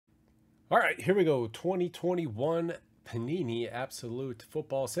All right, here we go. 2021 Panini Absolute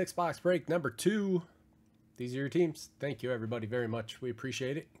Football 6-box break number 2. These are your teams. Thank you, everybody, very much. We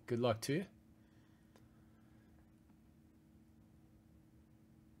appreciate it. Good luck to you.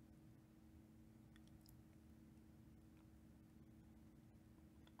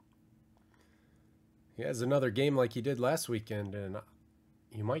 He has another game like he did last weekend, and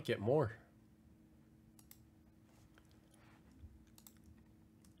you might get more.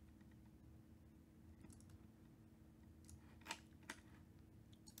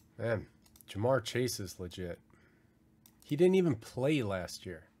 Man, Jamar Chase is legit. He didn't even play last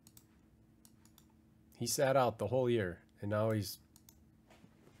year. He sat out the whole year, and now he's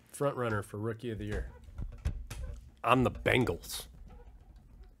front runner for Rookie of the Year. I'm the Bengals.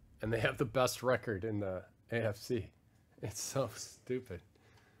 And they have the best record in the AFC. It's so stupid.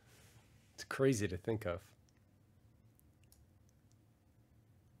 It's crazy to think of.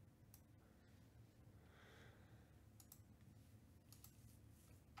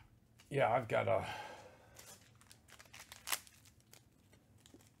 Yeah, I've got a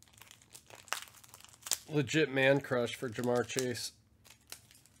legit man crush for Jamar Chase.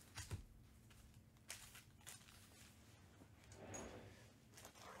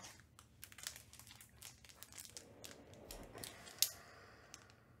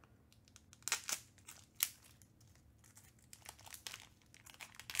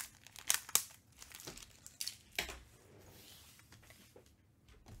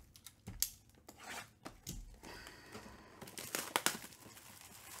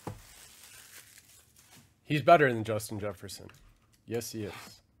 He's better than Justin Jefferson. Yes, he is.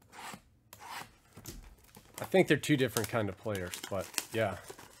 I think they're two different kind of players, but yeah.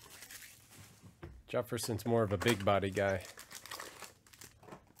 Jefferson's more of a big body guy.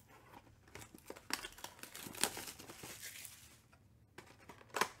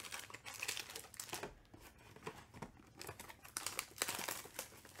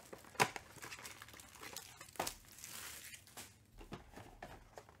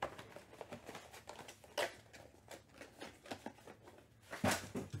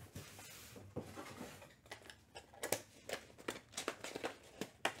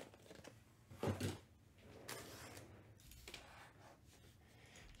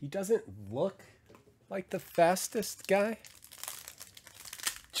 He doesn't look like the fastest guy.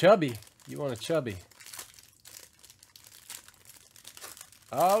 Chubby. You want a chubby.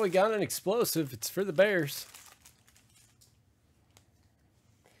 Oh, we got an explosive. It's for the Bears.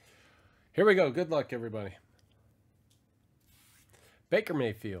 Here we go. Good luck, everybody. Baker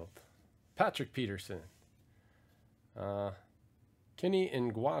Mayfield. Patrick Peterson. Kenny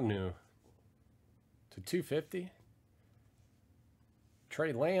Nguanu to 250.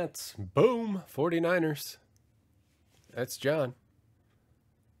 Trey Lance, boom, 49ers. That's John.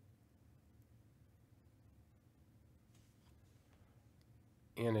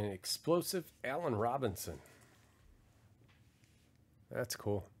 And an explosive Allen Robinson. That's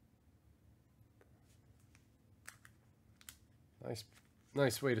cool.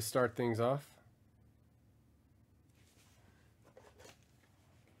 Nice way to start things off.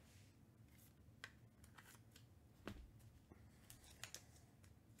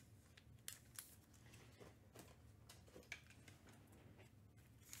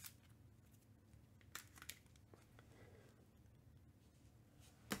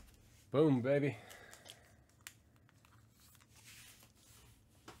 Boom, baby.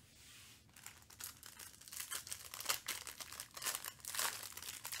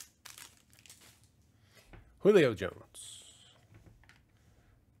 Julio Jones.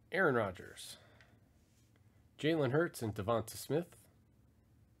 Aaron Rodgers. Jalen Hurts and Devonta Smith.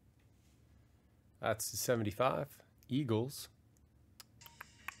 That's the 75. Eagles.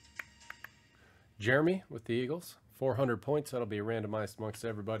 Jeremy with the Eagles. 400 points. That'll be randomized amongst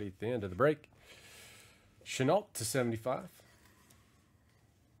everybody at the end of the break. Chenault to 75.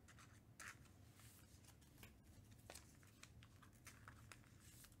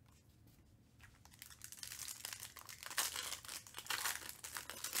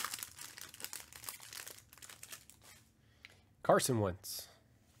 Carson Wentz.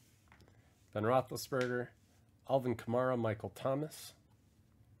 Ben Roethlisberger. Alvin Kamara, Michael Thomas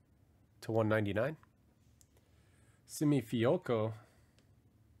to 199. Simi Fioco,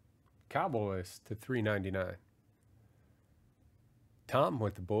 Cowboys to 399. Tom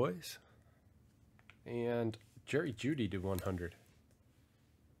with the boys. And Jerry Jeudy to 100.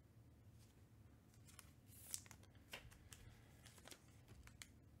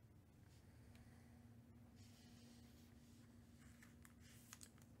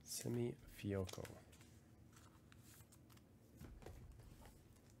 Simi Fioco.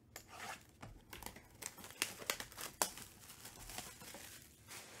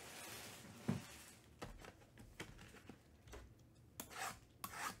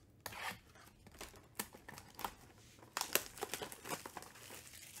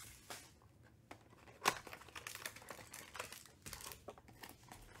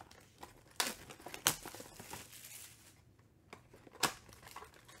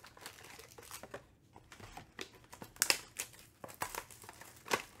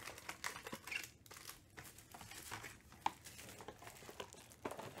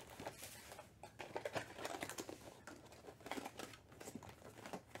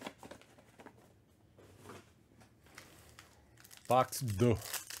 Box 2.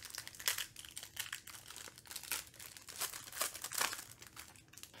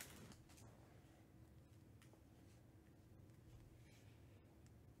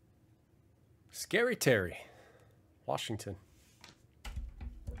 Scary Terry, Washington.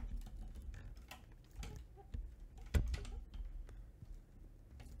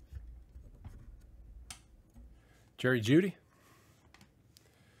 Jerry Jeudy,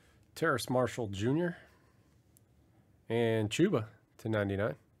 Terrace Marshall Jr., and Chuba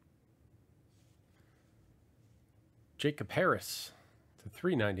 /99. Jacob Harris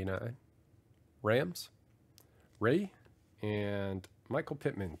 /399. Rams, Ray, and Michael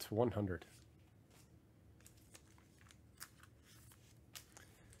Pittman /100.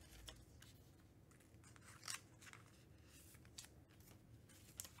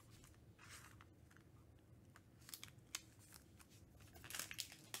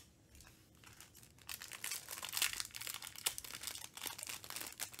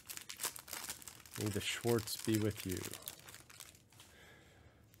 May the Schwartz be with you.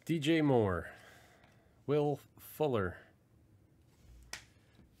 DJ Moore, Will Fuller,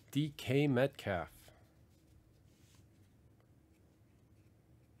 DK Metcalf,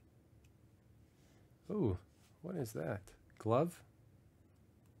 ooh, what is that? Glove?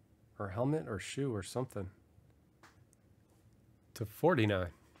 Or helmet or shoe or something. /49.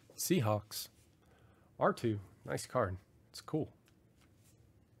 Seahawks. R2. Nice card. It's cool.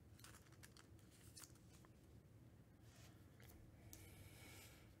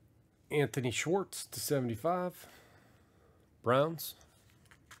 Anthony Schwartz /75. Browns.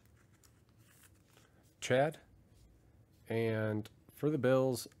 Chad. And for the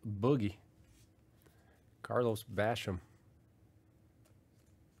Bills, Boogie. Carlos Basham.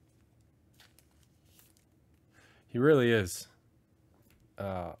 He really is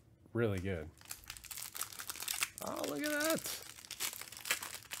really good. Oh, look at that.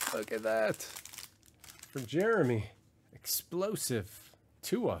 Look at that. For Jeremy. Explosive.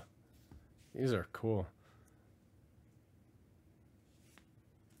 Tua. These are cool.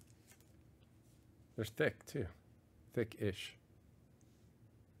 They're thick, too. Thick-ish.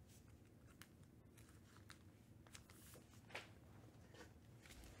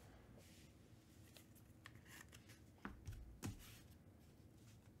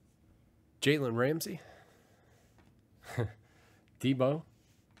 Jalen Ramsey. Debo.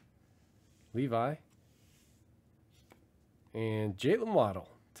 Levi. And Jalen Waddle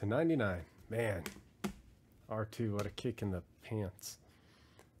 /99. Man, R2, what a kick in the pants.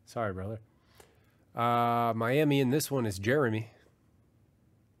 Sorry, brother. Miami in this one is Jeremy.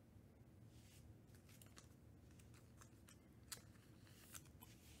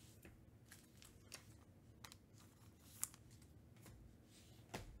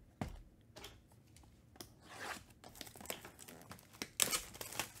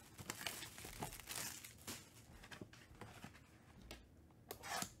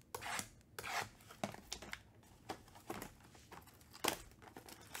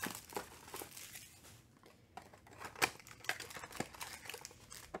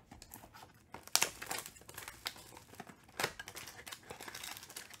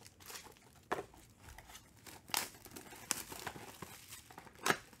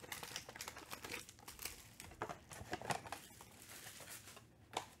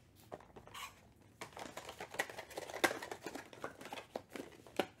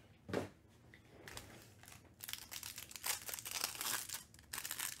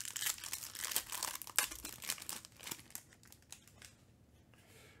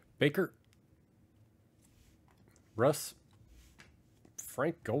 Baker. Russ.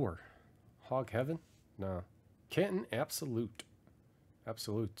 Frank Gore. Hog Heaven? No. Kenton Absolute.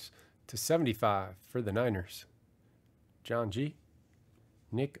 Absolutes. /75 for the Niners. John G.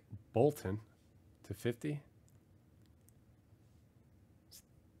 Nick Bolton /50.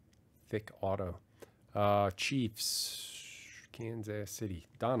 Thick auto. Chiefs. Kansas City.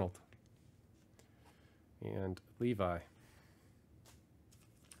 Donald. And Levi.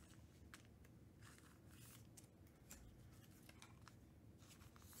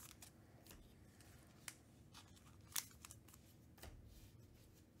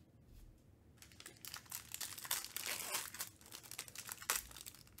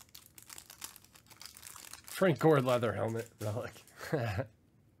 Frank Gore leather helmet relic.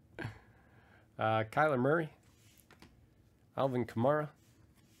 Kyler Murray. Alvin Kamara.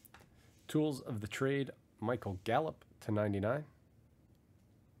 Tools of the Trade, Michael Gallup /99.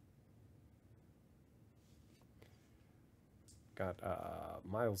 Got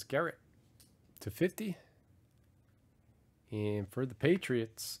Myles Garrett /50. And for the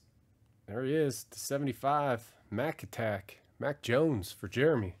Patriots, there he is, /75. Mac Attack. Mac Jones for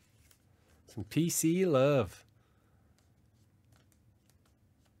Jeremy. Some PC love.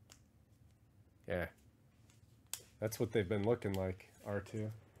 Yeah. That's what they've been looking like,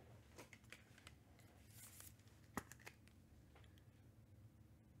 R2.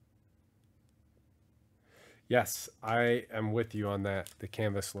 Yes, I am with you on that. The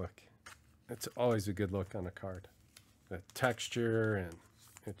canvas look. It's always a good look on a card. The texture and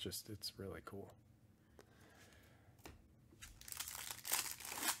it's really cool.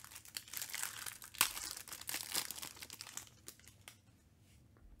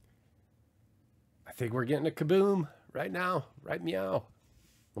 I think we're getting a kaboom right now. Right meow.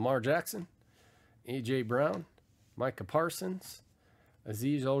 Lamar Jackson, A.J. Brown, Micah Parsons,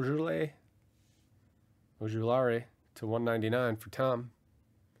 Azeez Ojulari to 199 for Tom.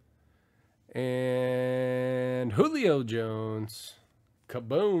 And Julio Jones.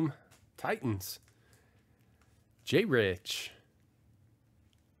 Kaboom. Titans. J. Rich.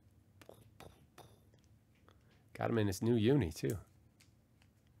 Got him in his new uni, too.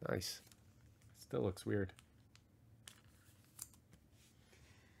 Nice. Still looks weird.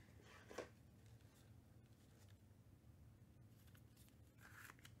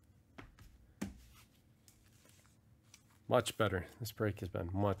 Much better. This break has been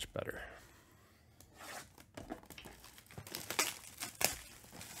much better.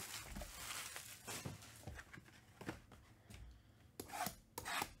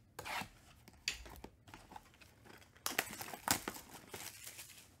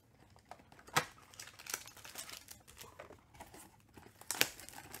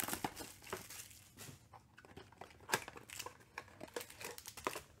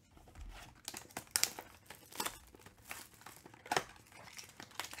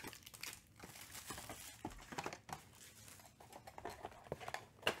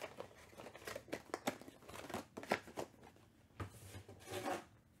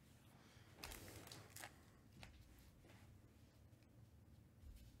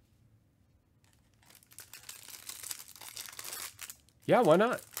 Yeah, why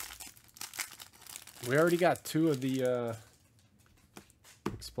not? We already got 2 of the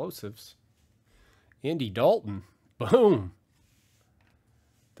explosives. Andy Dalton. Boom.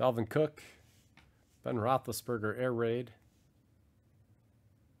 Dalvin Cook. Ben Roethlisberger Air Raid.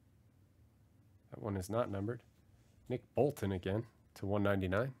 That one is not numbered. Nick Bolton again to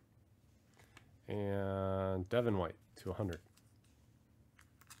 199. And Devin White to 100.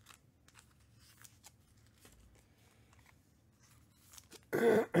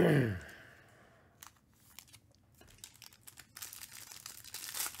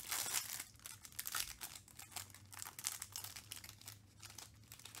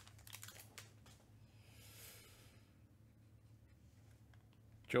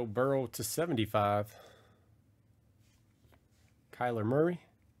 Joe Burrow to 75. Kyler Murray.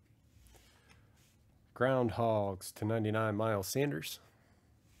 Groundhogs to 99. Miles Sanders.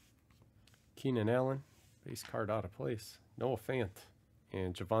 Keenan Allen. Base card out of place. Noah Fant.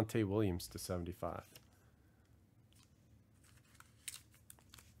 And Javonte Williams to 75.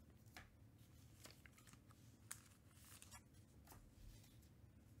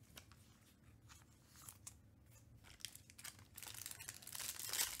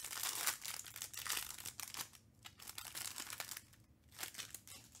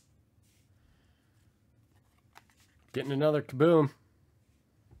 Getting another kaboom.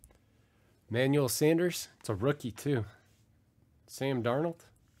 Emmanuel Sanders. It's a rookie too. Sam Darnold.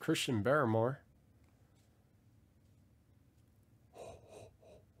 Christian Barrymore.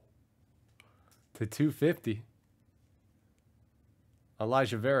 To 250.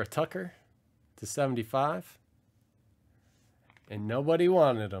 Elijah Vera Tucker to 75. And nobody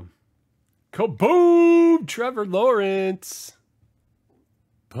wanted him. Kaboom! Trevor Lawrence.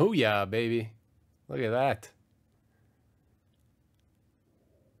 Booyah, baby. Look at that.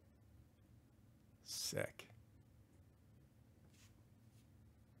 Sick.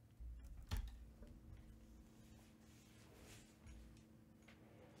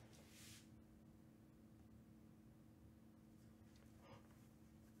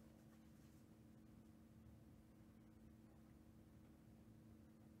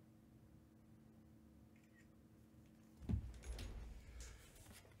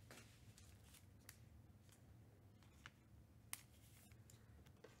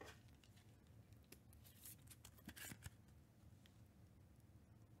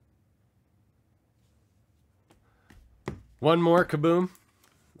 One more kaboom.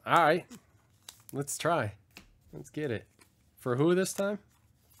 All right. Let's try. Let's get it. For who this time?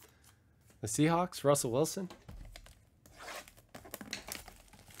 The Seahawks, Russell Wilson.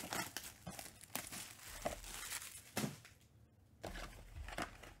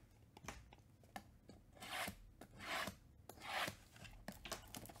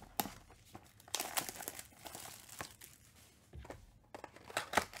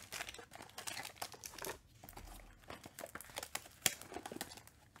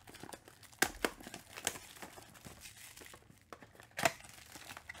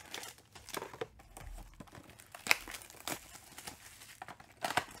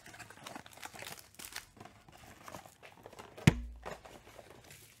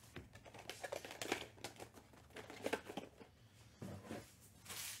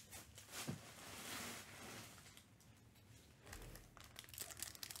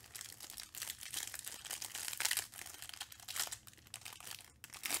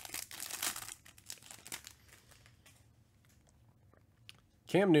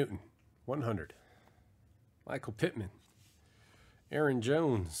 Cam Newton, 100. Michael Pittman. Aaron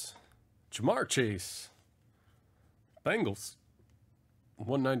Jones. Jamar Chase. Bengals,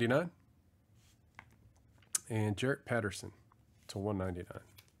 199. And Jarrett Patterson to 199.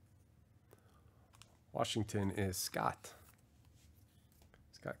 Washington is Scott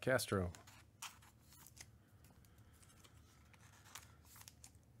Castro.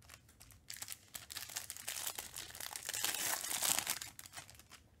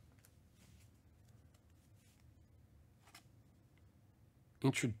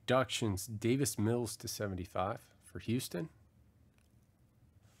 Introductions, Davis Mills to 75 for Houston.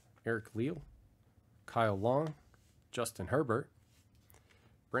 Eric Leal, Kyle Long, Justin Herbert,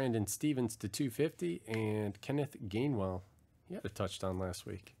 Brandon Stevens to 250, and Kenneth Gainwell. He had a touchdown last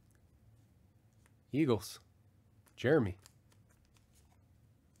week. Eagles, Jeremy.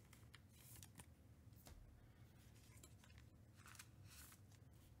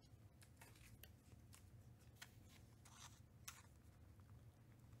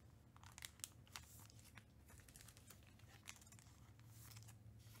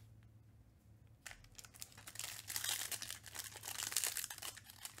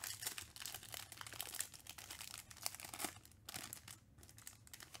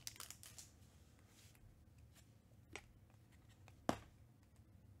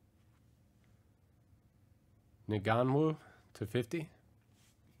 Ngannou to 50.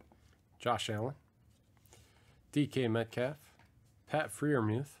 Josh Allen. DK Metcalf. Pat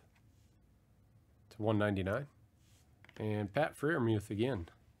Freiermuth to 199. And Pat Freiermuth again.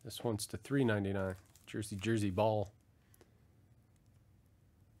 This one's to 399. Jersey ball.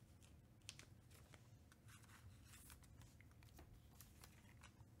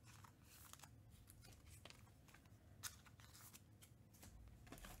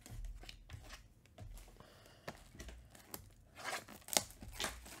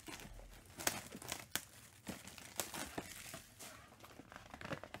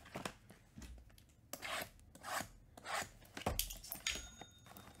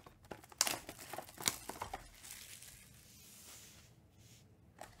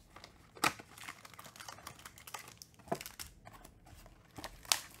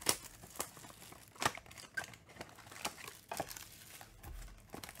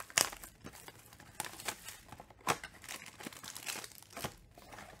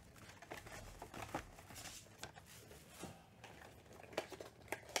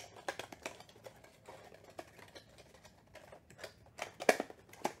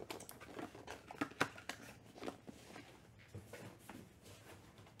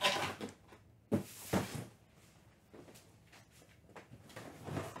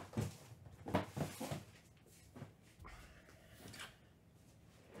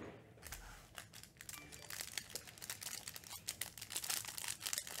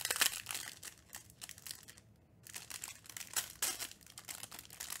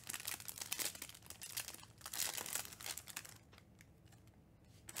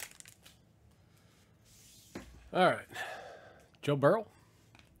 All right. Joe Burrow,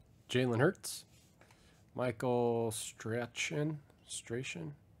 Jalen Hurts, Michael Strachan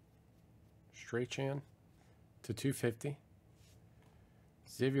to 250.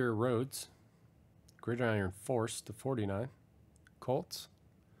 Xavier Rhodes, Gridiron Force to 49. Colts,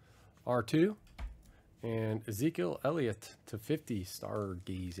 R2, and Ezekiel Elliott to 50.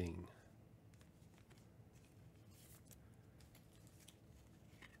 Stargazing.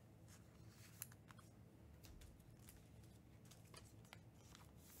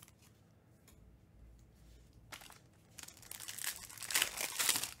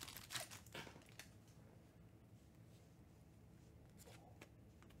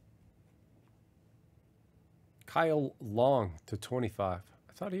 Kyle Long to 25.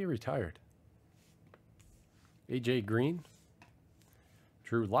 I thought he retired. AJ Green,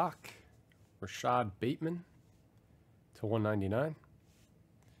 Drew Lock, Rashad Bateman to 199,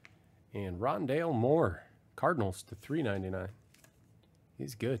 and Rondale Moore, Cardinals to 399.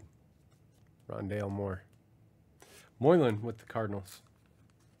 He's good. Rondale Moore. Moylan with the Cardinals.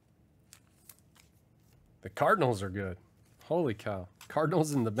 The Cardinals are good. Holy cow.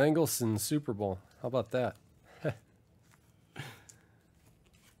 Cardinals and the Bengals in the Super Bowl. How about that?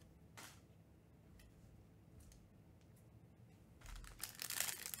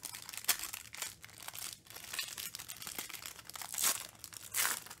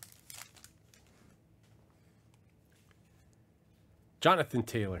 Jonathan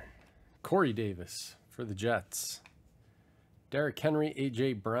Taylor, Corey Davis for the Jets. Derrick Henry,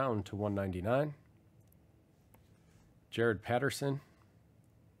 A.J. Brown to 199. Jared Patterson,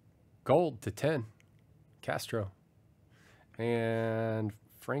 gold to 10, Castro. And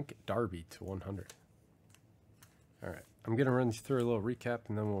Frank Darby to 100. All right. I'm going to run through a little recap,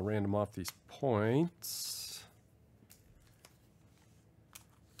 and then we'll random off these points.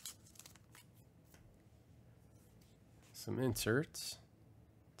 Some inserts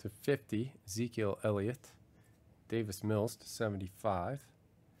to 50. Ezekiel Elliott. Davis Mills to 75.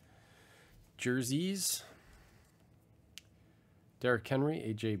 Jerseys. Derrick Henry,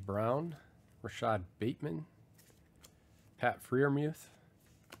 A.J. Brown, Rashad Bateman, Pat Freiermuth,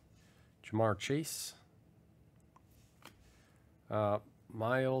 Jamar Chase,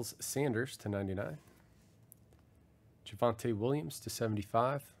 Miles Sanders to 99, Javonte Williams to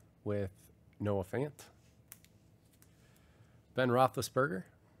 75 with Noah Fant, Ben Roethlisberger,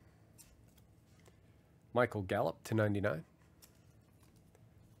 Michael Gallup to 99,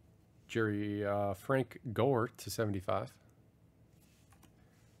 Frank Gore to 75,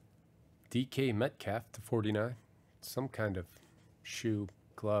 DK Metcalf to 49. Some kind of shoe,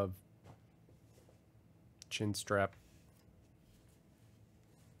 glove, chin strap,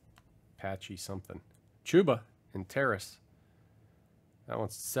 patchy something. Chuba and Terrace. That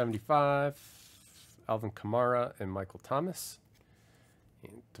one's 75. Alvin Kamara and Michael Thomas.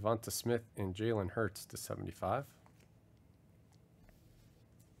 And Devonta Smith and Jalen Hurts to 75.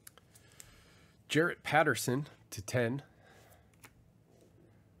 Jarrett Patterson to 10.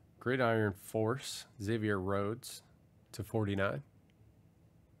 Gridiron Force, Xavier Rhodes to 49.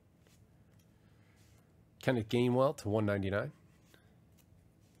 Kenneth Gainwell to 199.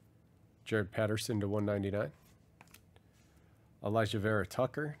 Jared Patterson to 199. Elijah Vera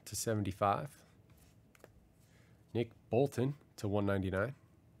Tucker to 75. Nick Bolton to 199.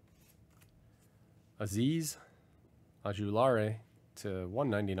 Aziz Ajulare to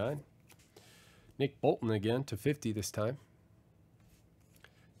 199. Nick Bolton again to 50 this time.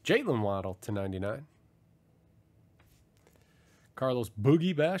 Jalen Waddle to 99. Carlos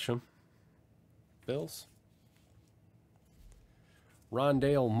Boogie Basham, Bills.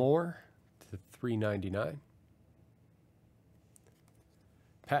 Rondale Moore to 399.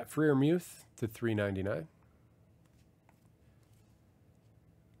 Pat Freiermuth to 399.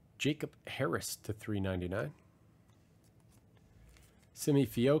 Jacob Harris to 399. Simi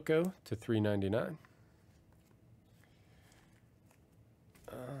Fioco to 399.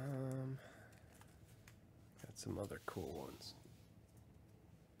 Got some other cool ones.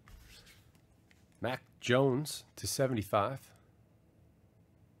 Mac Jones to 75.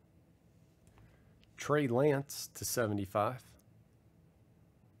 Trey Lance to 75.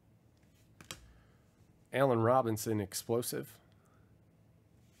 Allen Robinson explosive.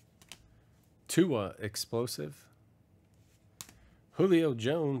 Tua explosive. Julio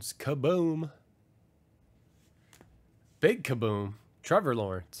Jones kaboom. Big kaboom. Trevor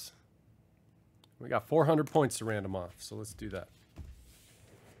Lawrence. We got 400 points to random off, so let's do that.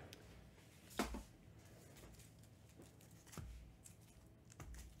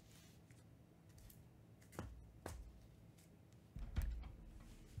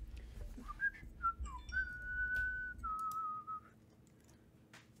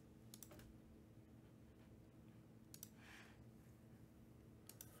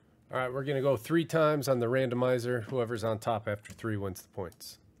 All right, we're going to go 3 times on the randomizer. Whoever's on top after 3 wins the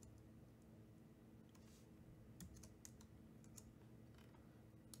points.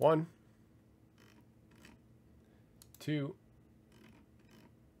 1, 2,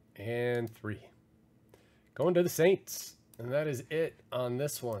 and 3. Going to the Saints. And that is it on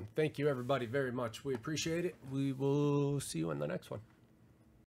this one. Thank you, everybody, very much. We appreciate it. We will see you in the next one.